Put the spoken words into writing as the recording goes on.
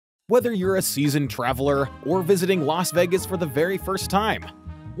Whether you're a seasoned traveler or visiting Las Vegas for the very first time,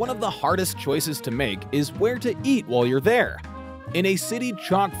 one of the hardest choices to make is where to eat while you're there. In a city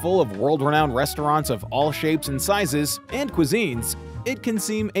chock full of world-renowned restaurants of all shapes and sizes and cuisines, it can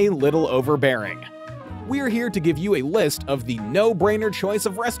seem a little overbearing. We're here to give you a list of the no-brainer choice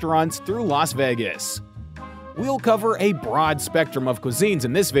of restaurants through Las Vegas. We'll cover a broad spectrum of cuisines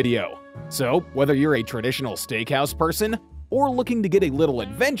in this video, so whether you're a traditional steakhouse person or looking to get a little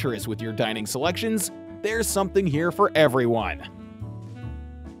adventurous with your dining selections, there's something here for everyone.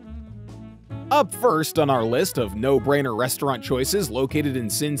 Up first on our list of no-brainer restaurant choices located in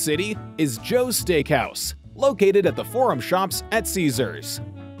Sin City is Joe's Steakhouse, located at the Forum Shops at Caesars.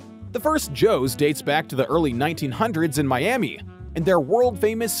 The first Joe's dates back to the early 1900s in Miami, and their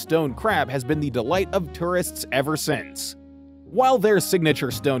world-famous stone crab has been the delight of tourists ever since. While their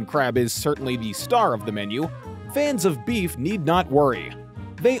signature stone crab is certainly the star of the menu, fans of beef need not worry.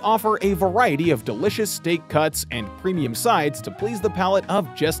 They offer a variety of delicious steak cuts and premium sides to please the palate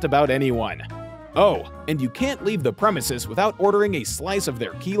of just about anyone. Oh, and you can't leave the premises without ordering a slice of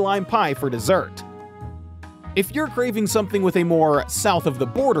their key lime pie for dessert. If you're craving something with a more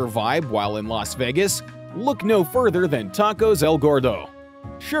south-of-the-border vibe while in Las Vegas, look no further than Tacos El Gordo.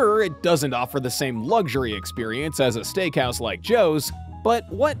 Sure, it doesn't offer the same luxury experience as a steakhouse like Joe's, but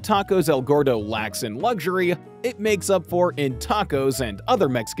what Tacos El Gordo lacks in luxury, it makes up for in tacos and other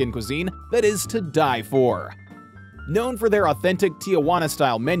Mexican cuisine that is to die for. Known for their authentic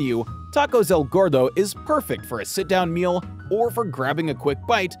Tijuana-style menu, Tacos El Gordo is perfect for a sit-down meal or for grabbing a quick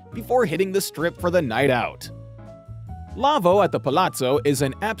bite before hitting the strip for the night out. Lavo at the Palazzo is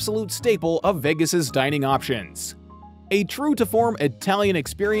an absolute staple of Vegas's dining options. A true-to-form Italian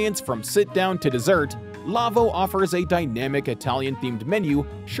experience from sit-down to dessert, Lavo offers a dynamic Italian-themed menu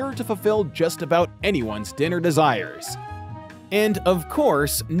sure to fulfill just about anyone's dinner desires. And of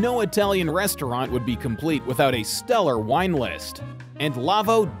course, no Italian restaurant would be complete without a stellar wine list. And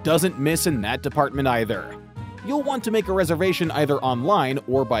Lavo doesn't miss in that department either. You'll want to make a reservation either online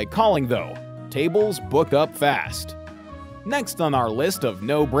or by calling though. Tables book up fast. Next on our list of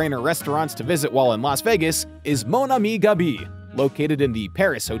no-brainer restaurants to visit while in Las Vegas is Mon Ami Gabi, located in the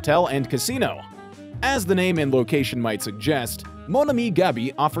Paris Hotel and Casino. As the name and location might suggest, Mon Ami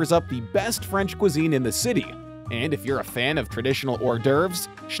Gabi offers up the best French cuisine in the city, and if you're a fan of traditional hors d'oeuvres,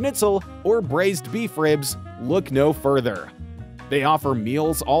 schnitzel, or braised beef ribs, look no further. They offer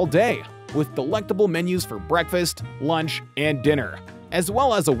meals all day, with delectable menus for breakfast, lunch, and dinner, as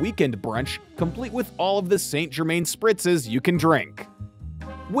well as a weekend brunch complete with all of the Saint Germain spritzes you can drink.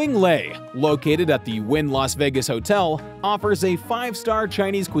 Wing Lei, located at the Wynn Las Vegas Hotel, offers a 5-star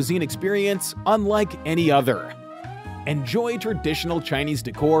Chinese cuisine experience unlike any other. Enjoy traditional Chinese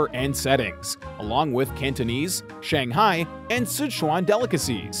decor and settings, along with Cantonese, Shanghai, and Sichuan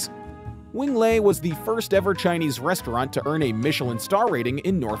delicacies. Wing Lei was the first ever Chinese restaurant to earn a Michelin star rating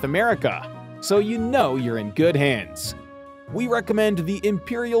in North America, so you know you're in good hands. We recommend the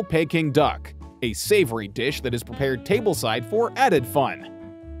Imperial Peking Duck, a savory dish that is prepared tableside for added fun.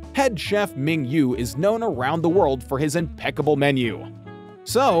 Head chef Ming Yu is known around the world for his impeccable menu.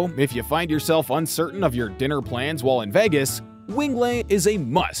 So, if you find yourself uncertain of your dinner plans while in Vegas, Wing Lei is a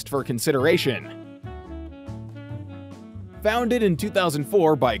must for consideration. Founded in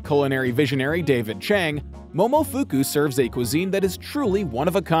 2004 by culinary visionary David Chang, Momofuku serves a cuisine that is truly one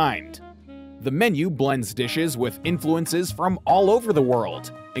of a kind. The menu blends dishes with influences from all over the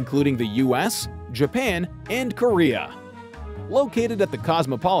world, including the US, Japan, and Korea. Located at the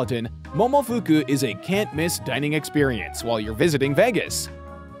Cosmopolitan, Momofuku is a can't-miss dining experience while you're visiting Vegas.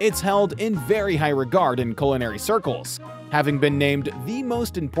 It's held in very high regard in culinary circles, having been named the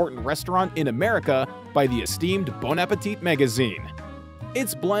most important restaurant in America by the esteemed Bon Appetit magazine.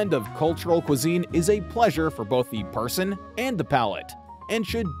 Its blend of cultural cuisine is a pleasure for both the person and the palate, and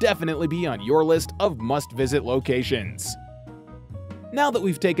should definitely be on your list of must-visit locations. Now that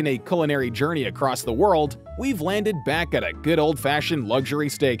we've taken a culinary journey across the world, we've landed back at a good old-fashioned luxury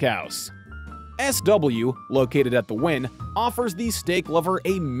steakhouse. SW, located at the Wynn, offers the steak lover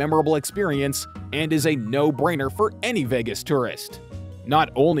a memorable experience and is a no-brainer for any Vegas tourist. Not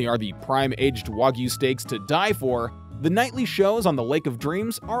only are the prime-aged Wagyu steaks to die for, the nightly shows on the Lake of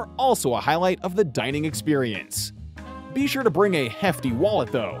Dreams are also a highlight of the dining experience. Be sure to bring a hefty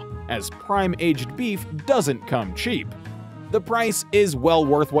wallet though, as prime-aged beef doesn't come cheap. The price is well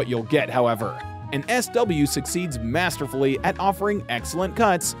worth what you'll get, however, and SW succeeds masterfully at offering excellent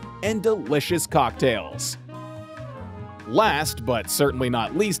cuts and delicious cocktails. Last, but certainly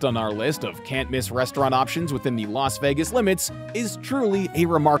not least on our list of can't-miss restaurant options within the Las Vegas limits, is truly a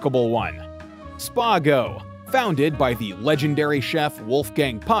remarkable one. Spago, Founded by the legendary chef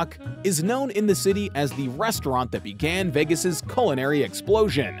Wolfgang Puck, is known in the city as the restaurant that began Vegas's culinary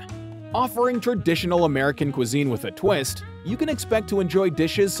explosion. Offering traditional American cuisine with a twist, you can expect to enjoy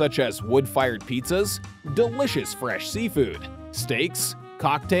dishes such as wood-fired pizzas, delicious fresh seafood, steaks,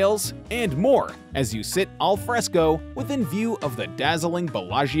 cocktails, and more as you sit al fresco within view of the dazzling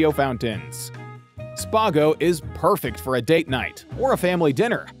Bellagio fountains. Spago is perfect for a date night or a family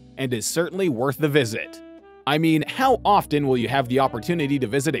dinner, and is certainly worth the visit. I mean, how often will you have the opportunity to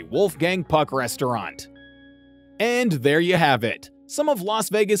visit a Wolfgang Puck restaurant? And there you have it, some of Las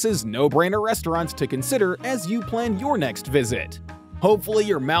Vegas's no-brainer restaurants to consider as you plan your next visit. Hopefully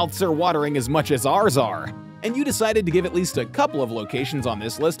your mouths are watering as much as ours are, and you decided to give at least a couple of locations on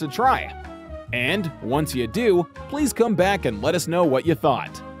this list a try. And once you do, please come back and let us know what you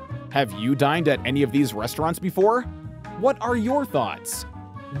thought. Have you dined at any of these restaurants before? What are your thoughts?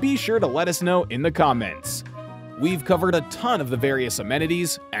 Be sure to let us know in the comments. We've covered a ton of the various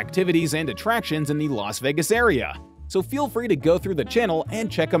amenities, activities, and attractions in the Las Vegas area, so feel free to go through the channel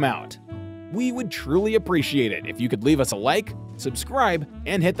and check them out. We would truly appreciate it if you could leave us a like, subscribe,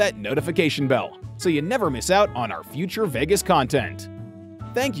 and hit that notification bell so you never miss out on our future Vegas content.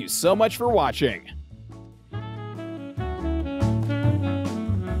 Thank you so much for watching.